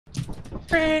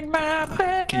Ring my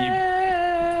bell.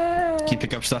 Can you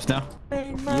pick up stuff now?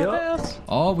 Ring my bells.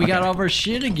 Oh, we got all of our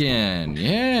shit again.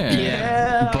 Yeah.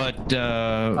 Yeah. But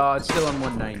Oh, it's still on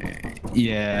 190.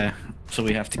 yeah. So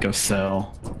we have to go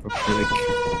sell real quick.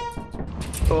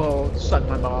 Oh, suck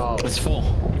my balls. It's full.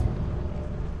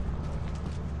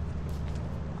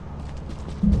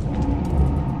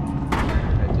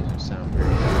 That doesn't sound very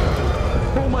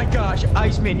good. Oh my gosh,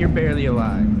 Iceman, you're barely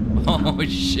alive. Oh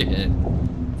shit.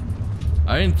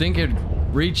 I didn't think it'd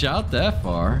reach out that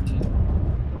far.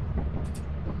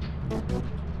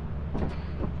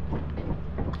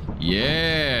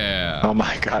 Yeah. Oh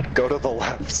my god, go to the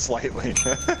left slightly.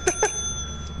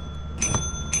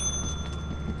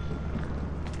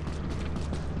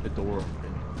 The door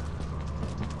open.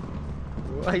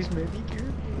 Oh, Iceman, be careful.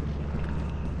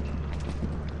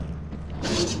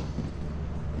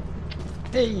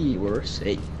 Hey, we're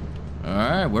safe.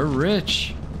 Alright, we're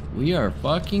rich. We are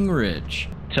fucking rich.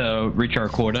 To reach our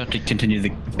quota to continue the.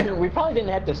 We probably didn't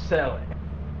have to sell it.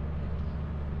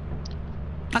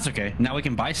 That's okay. Now we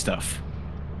can buy stuff.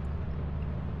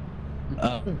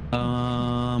 Oh,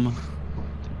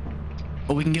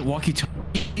 we can get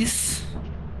walkie-talkies.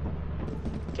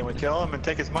 Can we kill him and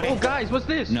take his money? Oh, guys, what's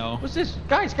this? No. What's this?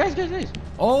 Guys.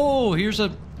 Oh, here's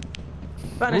a...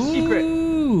 Found a secret.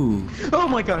 Ooh. Oh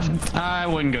my gosh. I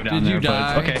wouldn't go down Did there. you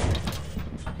die? But okay.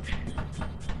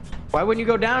 Why wouldn't you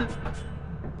go down?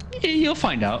 Yeah, you'll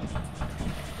find out.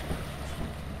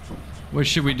 What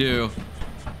should we do?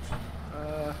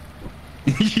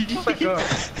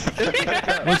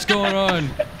 What's going on?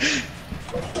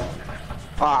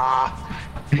 Ah!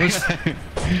 What's...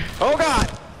 Oh god!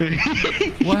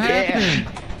 What happened?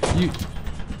 You...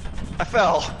 I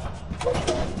fell.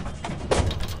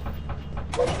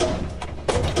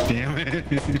 Damn it.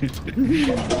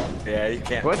 Yeah, you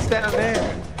can't. What's down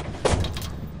there?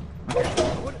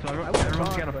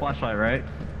 Everyone's got a flashlight, right?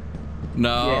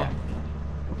 No. Yeah.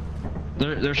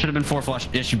 There should have been 4 flash.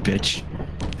 Yes, you bitch.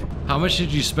 How much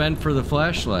did you spend for the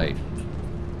flashlight?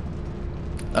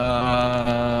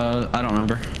 I don't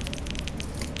remember.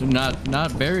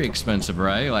 Not very expensive,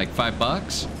 right? Like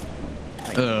 $5?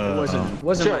 It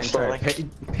wasn't Sure, my entire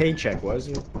paycheck, was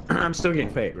it? I'm still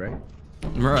getting paid, right?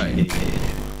 Right.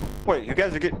 Wait, you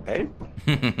guys are getting paid?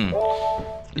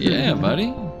 Yeah,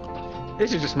 buddy.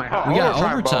 This is just my house. We got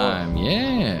Overtime, overtime.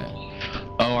 Yeah.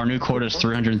 Oh, our new quota is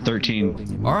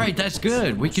 313. All right, that's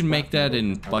good. We can make that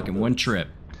in fucking one trip.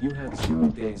 You have 0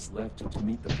 days left to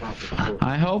meet the profit quota.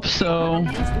 I hope so. To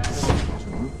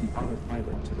move the other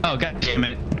pilot to the Oh, god damn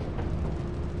it.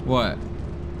 What?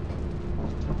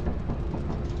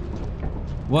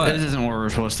 What? This isn't where we're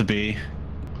supposed to be.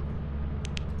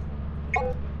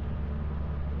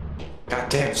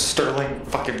 Goddamn Sterling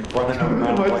fucking running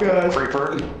around like a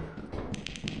creeper.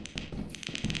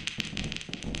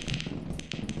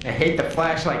 I hate the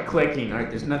flashlight clicking. Alright,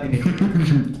 there's nothing to do.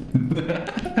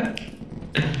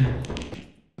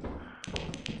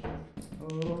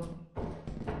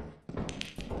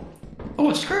 Oh,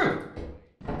 a screw.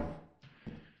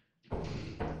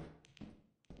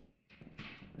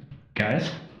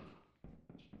 Guys?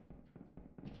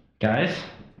 Guys?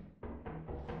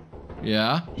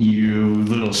 Yeah? You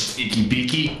little sneaky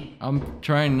beaky. I'm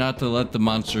trying not to let the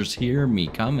monsters hear me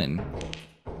coming.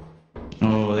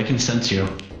 Oh, they can sense you.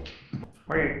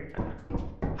 Wait.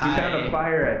 He's on a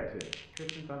fire exit.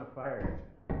 Tristan's on a fire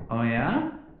exit. Oh,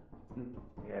 yeah?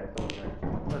 Yeah, it's over there.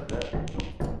 What's that?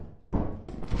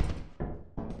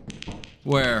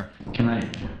 Where? Can I?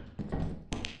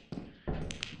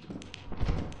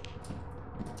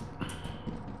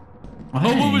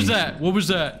 Oh, what was that? What was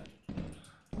that?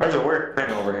 There's a weird thing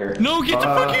over here. No, get the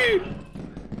fuck in!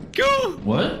 Go!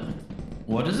 What?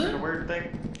 What is it? A weird thing.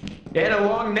 It had a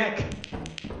long neck.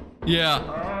 Yeah.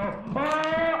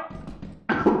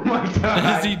 Oh my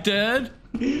god. Is he dead?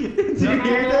 Did you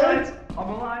hear that? I'm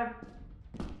alive.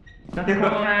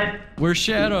 Where's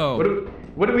Shadow?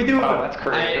 What do we do? Oh, that's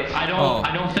creative. I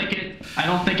don't think it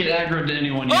aggroed to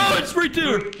anyone yet. Oh, it's right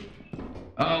there!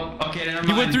 Oh, okay, never mind.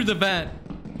 He went through the vent.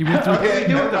 He went through. Okay,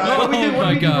 do it. Oh What do we do?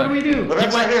 my God. What do we do? The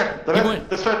vent's right here. The he vent, went-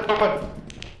 this vent open.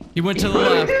 He went to the What do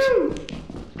we left.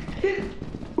 do?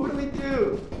 What do we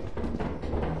do?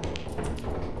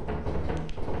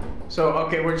 So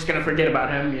okay, we're just gonna forget about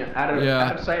him. Yeah, out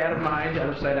of sight, out of mind. Out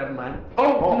of sight, out of mind.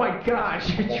 Oh my gosh!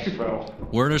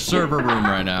 We're in a server room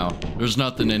right now. There's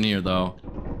nothing in here though.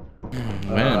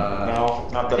 Man. No,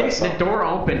 not that I The saw. door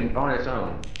opened on its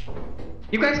own.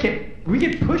 You guys we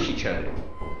can push each other.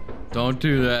 Don't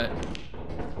do that.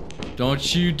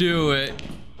 Don't you do it.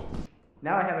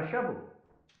 Now I have a shovel.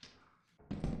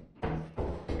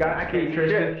 Got you,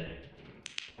 Tristan.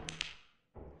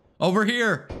 Over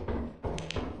here.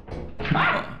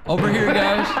 Over here,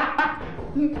 guys.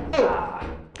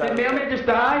 Did Mailman just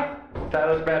die? That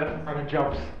was bad at running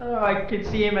jumps. Oh, I can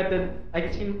see him at the.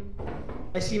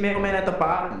 I see Mailman at the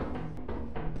bottom.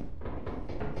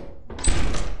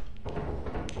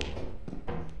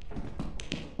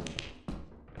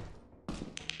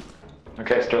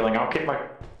 Okay, Sterling, I'll keep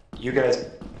you guys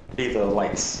be the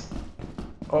lights.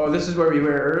 Oh, this is where we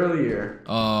were earlier.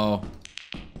 Oh.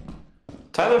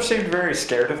 Tyler seemed very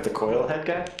scared of the coil head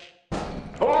guy.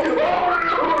 Oh!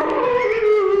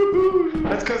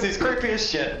 That's because he's creepy as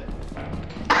shit.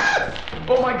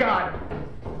 Oh my god!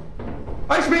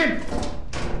 Iceman!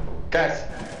 Guys.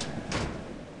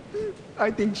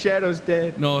 I think Shadow's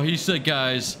dead. No, he said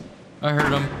guys. I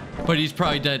heard him, but he's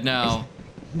probably dead now.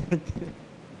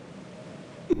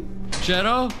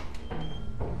 Shadow?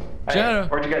 Hey, Shadow.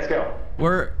 where'd you guys go?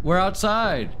 We're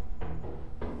outside.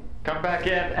 Come back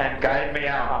in and guide me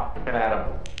out and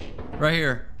Adam. Right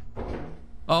here.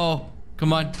 Oh,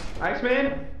 come on.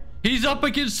 Iceman? He's up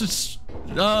against this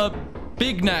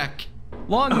big neck.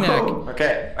 Long neck.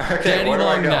 Okay, Daddy where do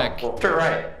I long go? neck. Left or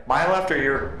right? My left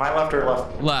or my left or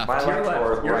left? Left. My Your left left.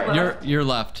 or Your right? left. You're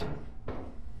left.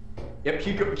 Yep,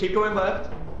 keep going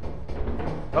left.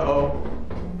 Uh-oh.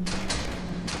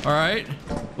 All right.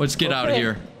 Let's get out of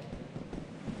here.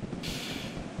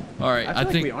 All right. I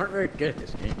feel like we aren't very good at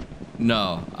this game.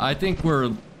 No, I think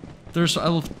there's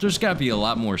got to be a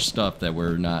lot more stuff that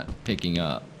we're not picking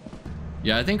up.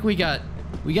 Yeah, I think we got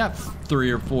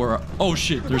 3 or 4. Oh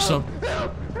shit, there's some.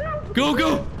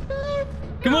 Go.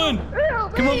 Come on.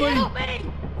 Come on, buddy.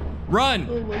 Run.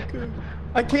 Oh my god.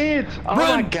 I can't. Oh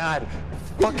my god.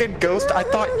 Fucking Ghost, I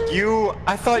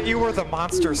thought you were the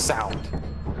monster sound.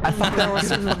 I thought there was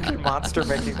a fucking monster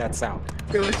making that sound.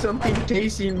 There was something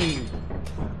chasing me.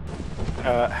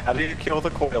 How did you kill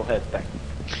the coil head thing?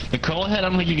 The coal head, I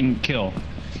don't think you can kill.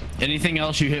 Anything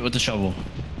else you hit with the shovel.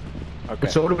 Okay.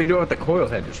 So what do we do with the coil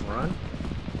head? Just run?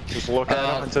 Just look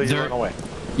at him until you run away.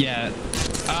 Yeah.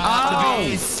 Ow! The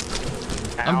bees.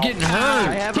 I'm getting I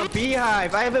hurt. have a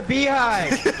beehive. I have a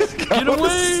beehive. Get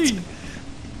away!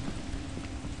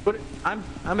 But I'm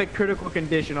at critical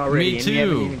condition already. Me And we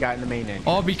haven't too. even gotten the main entrance.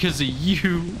 All because of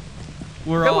you.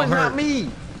 We're No, all it's hurt. not me.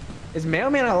 Is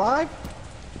Mailman alive?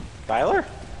 Tyler?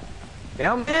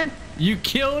 Mailman? You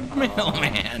killed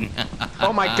Mailman.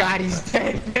 Oh my god, he's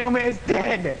dead. Mailman's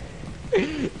dead.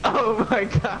 Oh my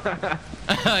god.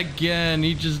 Again,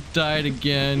 he just died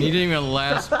again. He didn't even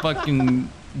last fucking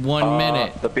 1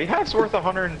 minute. The beehive's worth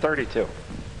 132.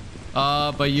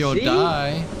 But you'll See?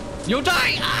 die. You'll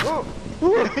die! Ah!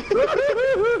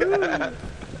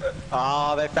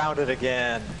 Oh, they found it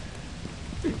again.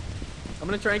 I'm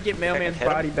gonna try and get Mailman's Hit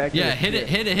him? body back. Yeah, to hit it,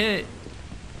 hit it, hit it.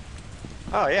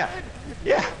 Oh, yeah.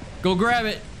 Yeah. Go grab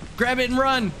it. Grab it and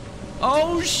run.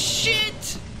 Oh,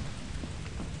 shit!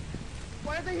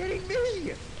 Why are they hitting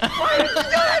me? Why are they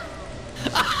dead?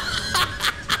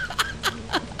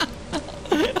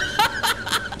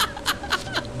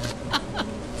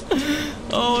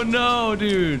 Oh, no,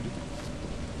 dude.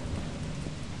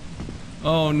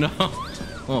 Oh, no.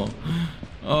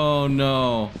 Oh,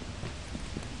 no.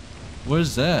 What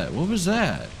is that? What was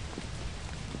that?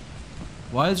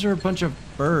 Why is there a bunch of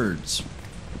birds?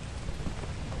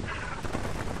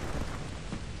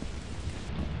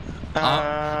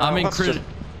 I'm in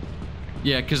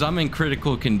Yeah, because I'm in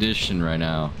critical condition right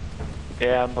now.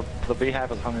 Yeah, the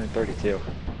beehive is 132.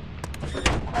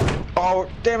 Oh,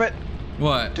 damn it.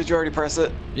 What? Did you already press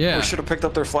it? Yeah. We should have picked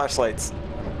up their flashlights.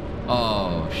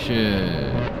 Oh,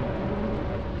 shit.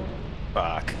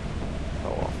 Fuck. Oh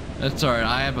well. That's alright,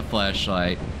 I have a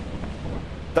flashlight.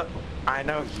 I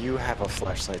know you have a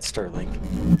flashlight, Sterling.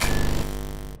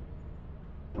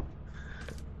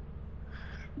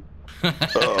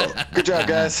 Oh, good job,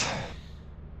 guys.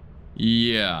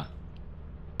 Yeah.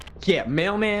 Yeah,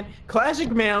 Mailman. Classic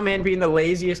Mailman being the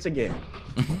laziest again.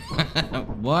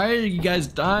 Why are you guys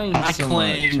dying I so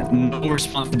claim much? no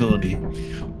responsibility.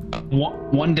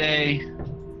 One day,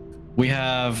 we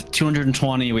have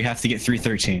 220. We have to get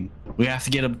 313. We have to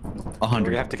get 100.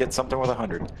 We have to get something with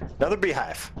 100. Another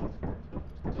beehive.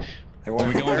 They Are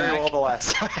went we going very back? well the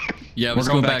last time. Yeah, We're let's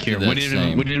going go back back here. to that We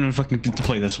didn't even fucking get to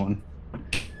play this one.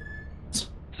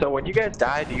 So when you guys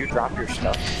die, do you drop your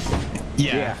stuff?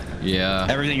 Yeah. Yeah.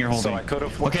 Everything you're holding. So I could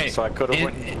have. Okay, So I could have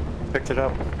went and picked it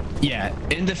up. Yeah.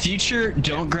 In the future,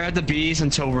 don't grab the bees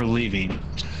until we're leaving.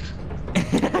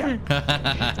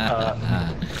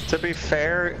 To be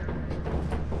fair,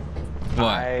 What?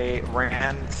 I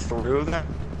ran through them,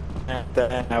 and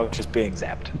then I was just being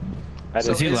zapped. I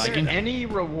So he is lagging? there any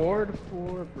reward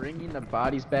for bringing the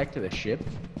bodies back to the ship?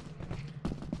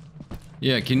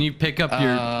 Yeah, can you pick up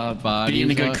your body? Being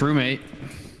a good crewmate.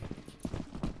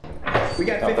 We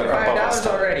got they're up $55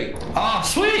 already. Oh,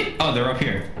 sweet! Oh, they're up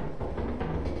here.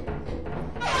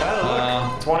 Tyler,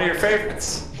 look. It's one of your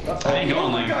favorites. How you going, Oh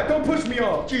my Lang? god, don't push me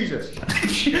off, Jesus.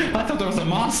 I thought there was a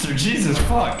monster. Jesus,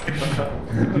 fuck.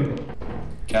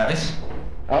 Guys?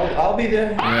 I'll be the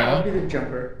Yeah. I'll be the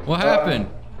jumper. What happened?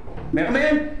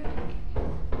 Mailman?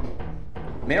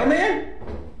 Mailman?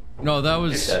 No, that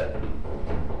was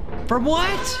for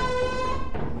what?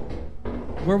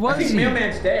 Where I was think he?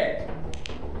 Mailman's dead.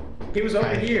 He was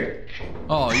over here.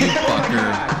 Oh, you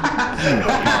fucker! You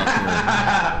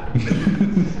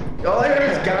fucker! All I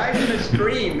heard is guys in the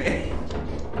stream.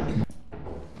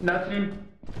 Nothing.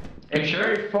 It's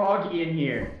very foggy in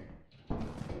here.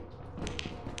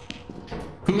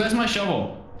 Who has my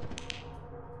shovel?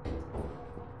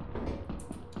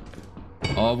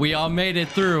 Oh, we all made it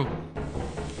through.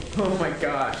 Oh my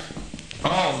gosh.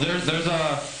 Oh, there's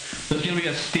gonna be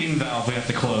a steam valve we have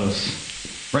to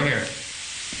close. Right here.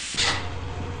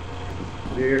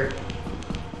 Here.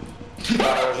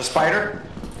 There's a spider.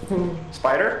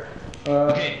 Spider?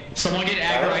 Okay, someone get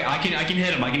aggro. I can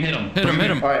hit him. I can hit him. Hit him!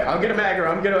 Hit him! All right, I'll get him aggro.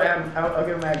 I'll get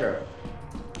him aggro.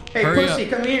 Hey, Hurry pussy, up.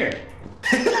 come here.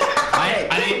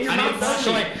 I need a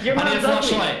flashlight. Your I need a mom's ugly.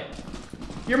 flashlight.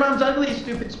 Your mom's ugly,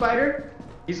 stupid spider.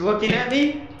 He's looking at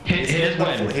me. Hit his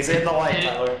web. He's in the light, Hit it.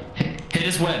 Tyler. Hit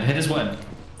his web. Hit his web.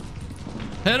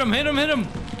 Hit him! Hit him! Hit him!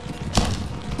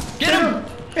 Get him!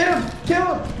 Hit him!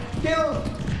 Kill him! Kill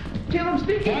him! Kill him,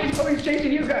 Stinky! Oh, he's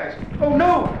chasing you guys. Oh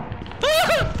no!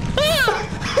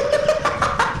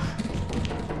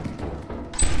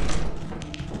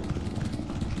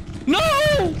 No!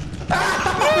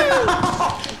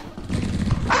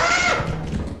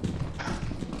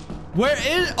 Where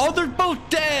is? Oh, they're both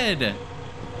dead.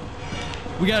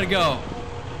 We gotta go.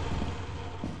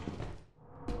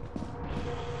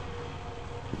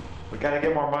 We gotta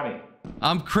get more money.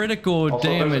 I'm critical Also,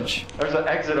 damage. There's an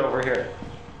exit over here.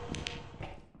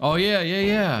 Oh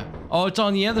yeah. Oh, it's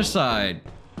on the other side.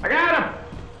 I got him!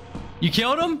 You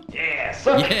killed him? Yeah,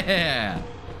 suck it. Yeah.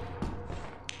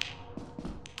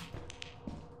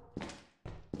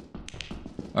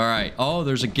 All right. Oh,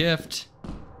 there's a gift.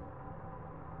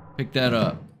 Pick that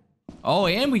up. Oh,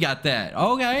 and we got that.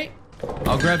 Okay.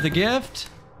 I'll grab the gift.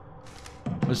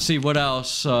 Let's see what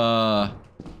else.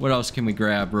 What else can we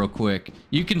grab real quick?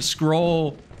 You can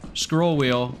scroll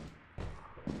wheel.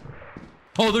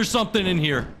 Oh, there's something in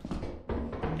here.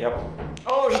 Yep.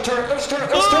 Oh, there's a turret. There's a turret.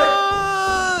 There's a turret.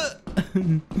 Ah!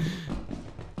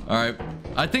 All right.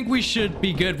 I think we should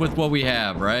be good with what we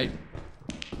have, right?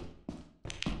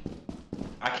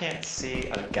 I can't see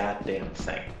a goddamn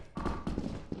thing.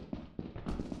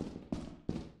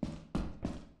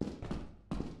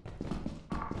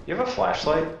 You have a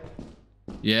flashlight?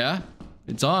 Yeah,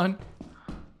 it's on.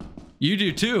 You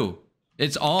do too.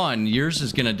 It's on. Yours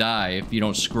is gonna die if you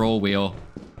don't scroll wheel.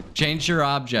 Change your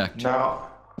object. No.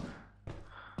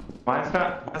 Mine's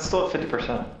not. Mine's still at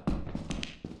 50%.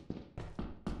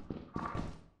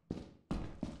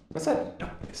 What's that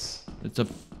noise? It's a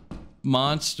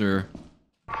monster.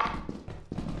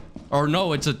 Or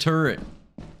no, it's a turret.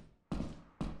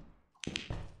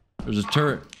 There's a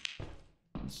turret.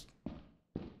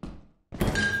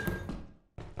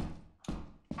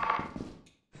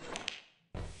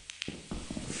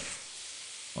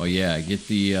 Oh yeah, get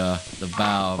the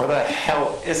valve. Where the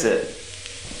hell is it?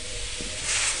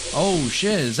 Oh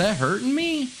shit, is that hurting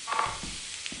me?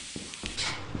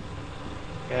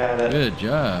 Yeah, that. Good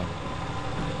job.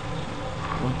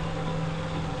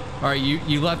 All right,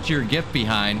 you left your gift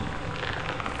behind.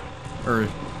 Or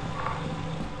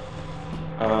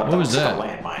What was that? A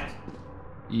landmine.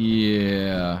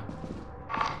 yeah.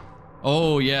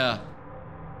 Oh yeah.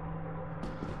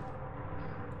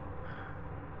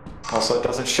 Also, it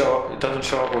doesn't show up. It doesn't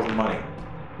show up with money.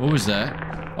 What was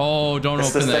that? Oh, don't It's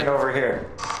open this thing that. over here.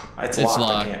 It's It's locked. I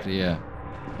locked. can't. Yeah.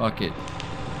 Fuck it.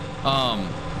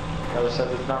 The other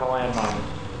said it's not a landmine.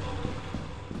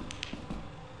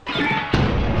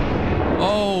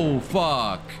 Oh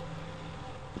fuck.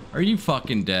 Are you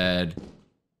fucking dead?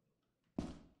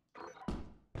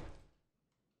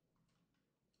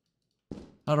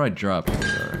 How do I drop it?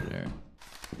 Right there.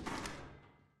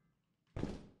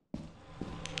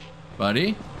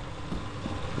 Buddy?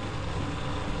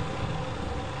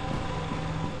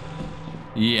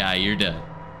 Yeah, you're dead.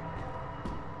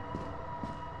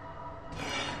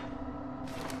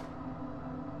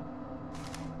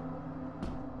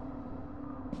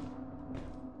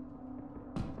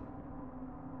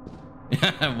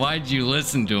 Why'd you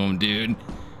listen to him, dude?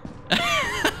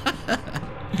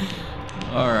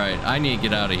 Alright, I need to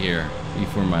get out of here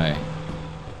before my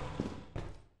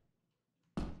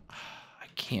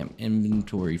Damn,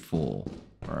 inventory full.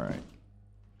 All right.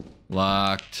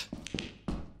 Locked.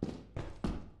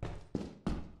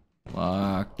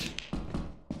 Locked.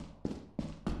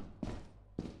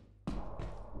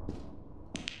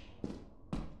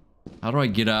 How do I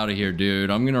get out of here, dude?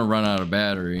 I'm gonna run out of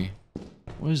battery.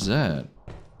 What is that?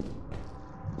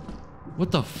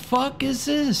 What the fuck is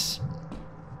this?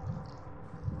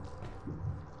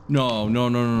 No, no,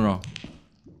 no, no, no.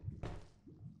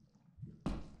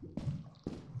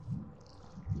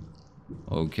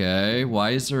 Okay,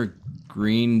 why is there a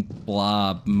green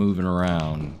blob moving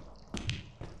around?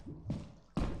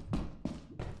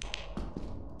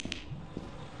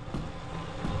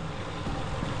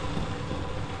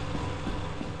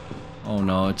 Oh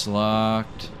no, it's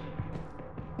locked.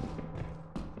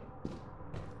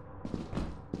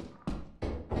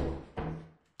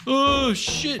 Oh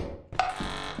shit!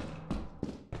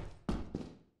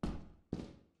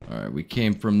 Alright, we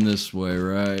came from this way,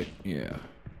 right? Yeah.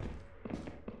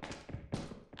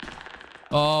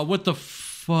 Oh, what the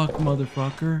fuck,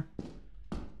 motherfucker?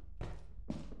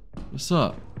 What's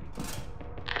up?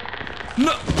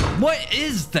 No! What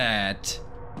is that?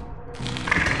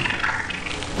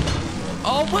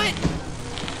 Oh, what?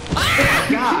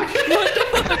 Ah! What the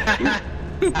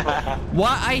fuck?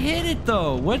 Why? I hit it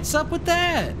though. What's up with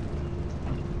that?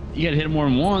 You gotta hit him more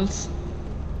than once.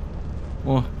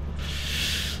 Well,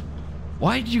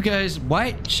 why did you guys?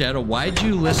 Why, Shadow? Why'd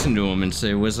you listen to him and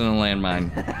say it wasn't a landmine?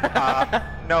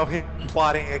 No, he's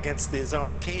plotting against his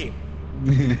own team.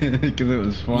 Because it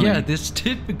was funny. Yeah, that's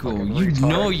typical. Fucking You retard.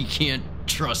 know you can't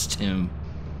trust him.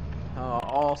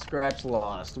 All scratch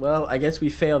lost. Well, I guess we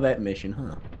failed that mission,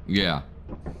 huh? Yeah,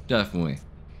 definitely.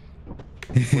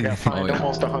 We got fined Oh, yeah.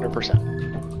 almost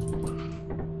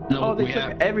 100%. No, Oh, they we took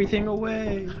have... everything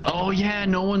away. Oh yeah,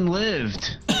 no one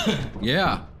lived.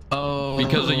 Yeah, Oh.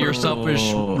 because of your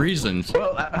selfish reasons.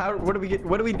 Well, what do we get?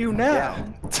 What do we do now? Yeah,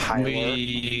 Tyler.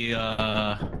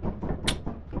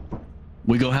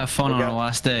 We go have fun We on got- our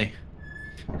last day.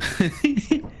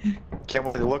 Can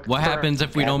we look? What for- happens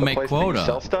if we at don't the make place that you quota?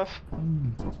 Sell stuff?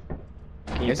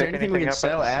 Can you Is there pick anything we can up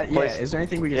sell this at? place? Yeah. Is there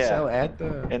anything we can Yeah. sell at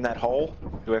the? In that hole? Do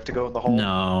we have to go in the hole?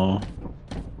 No.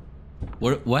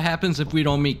 What happens if we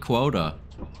don't meet quota?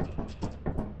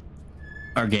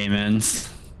 Our game ends.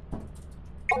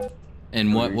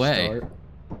 In what way? Restart?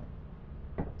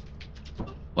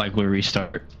 Like we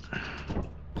restart.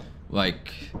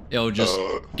 Like it'll just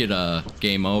get a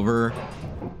game over.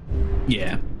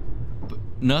 Yeah.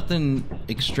 Nothing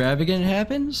extravagant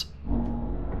happens?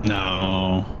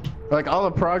 No. Like all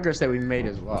the progress that we made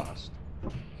is lost.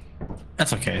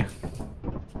 That's okay.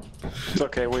 It's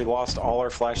okay, we lost all our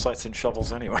flashlights and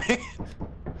shovels anyway.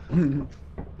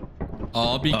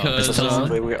 All because so-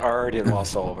 Basically, we already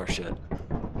lost all of our shit.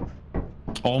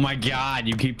 Oh my god,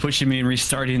 you keep pushing me and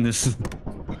restarting this.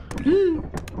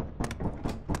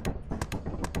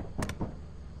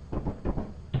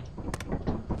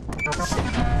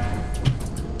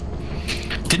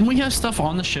 Didn't we have stuff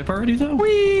on the ship already though?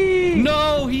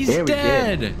 No, he's Yeah, we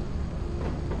did. dead.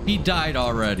 He died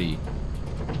already.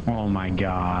 Oh my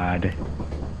god.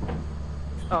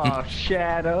 Oh,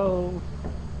 Shadow.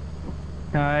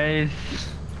 Guys.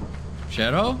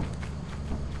 Shadow?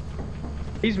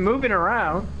 He's moving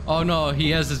around. Oh no,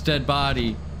 he has his dead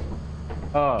body.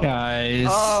 Oh. Guys.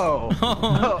 Oh.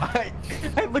 No,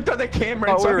 I looked on the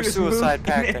camera and Oh, saw we he were was suicide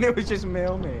moving, packing. and it was just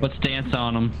Mailman. Let's dance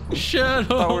on him. Shadow.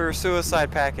 Thought we were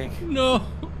suicide packing. No.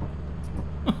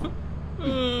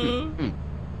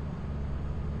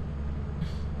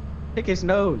 Pick his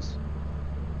nose.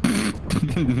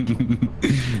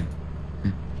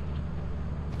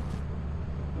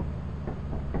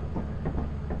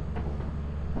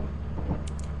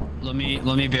 Let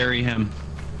me bury him.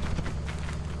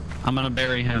 I'm gonna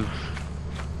bury him.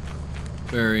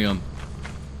 Bury him.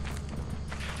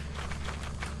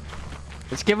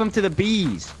 Let's give him to the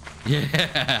bees.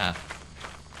 Yeah.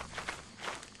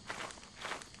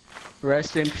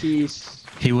 Rest in peace.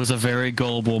 He was a very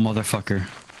gullible motherfucker.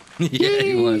 Yeah,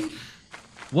 he was.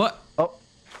 What? Oh.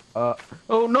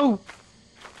 Oh no.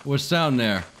 What's down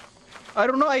there? I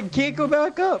don't know. I can't go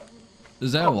back up.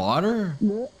 Is that water?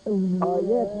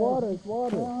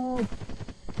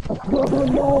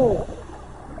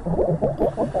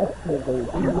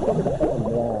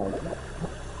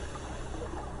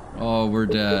 Oh, we're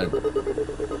dead.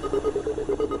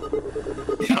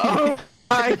 Oh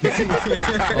my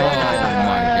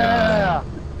Oh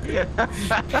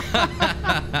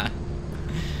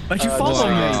But you Just follow so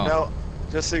you me. guys know,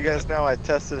 just so you guys know, I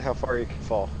tested how far you can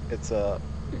fall. It's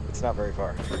not very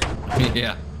far. my god.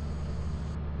 Yeah.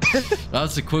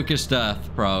 That's the quickest death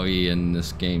probably in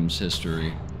this game's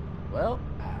history. Well,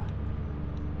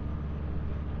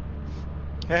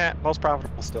 Yeah, most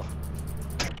profitable still.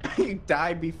 You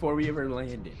died before we ever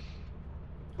landed.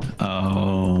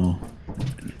 Oh.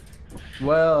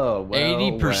 Well,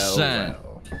 80%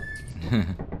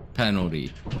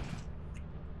 penalty.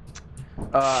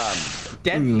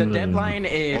 The deadline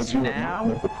is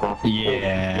now.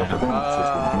 Yeah.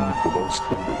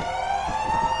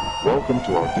 Welcome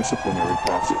to our disciplinary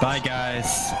process. Bye,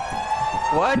 guys.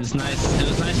 What? It was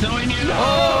nice knowing you.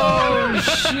 Oh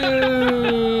shit!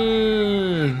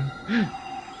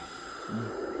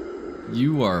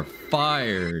 You are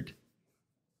fired.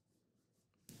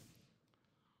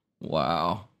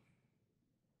 Wow.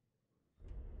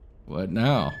 What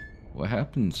now? What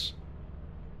happens?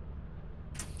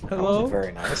 Hello?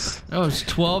 Very nice. Oh, it's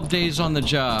 12 days on the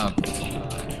job.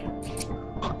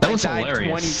 That was I died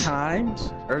hilarious. 20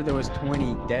 times? Or there was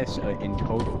 20 deaths in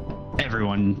total?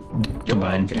 Everyone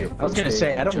combined. Okay, I was gonna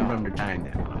say, I don't job. remember dying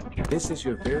that much. This is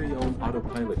your very own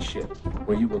autopilot ship,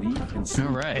 where you will eat and sleep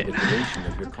All right. for the duration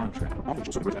of your contract.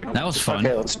 That was fun.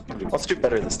 Okay, let's do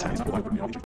better this time.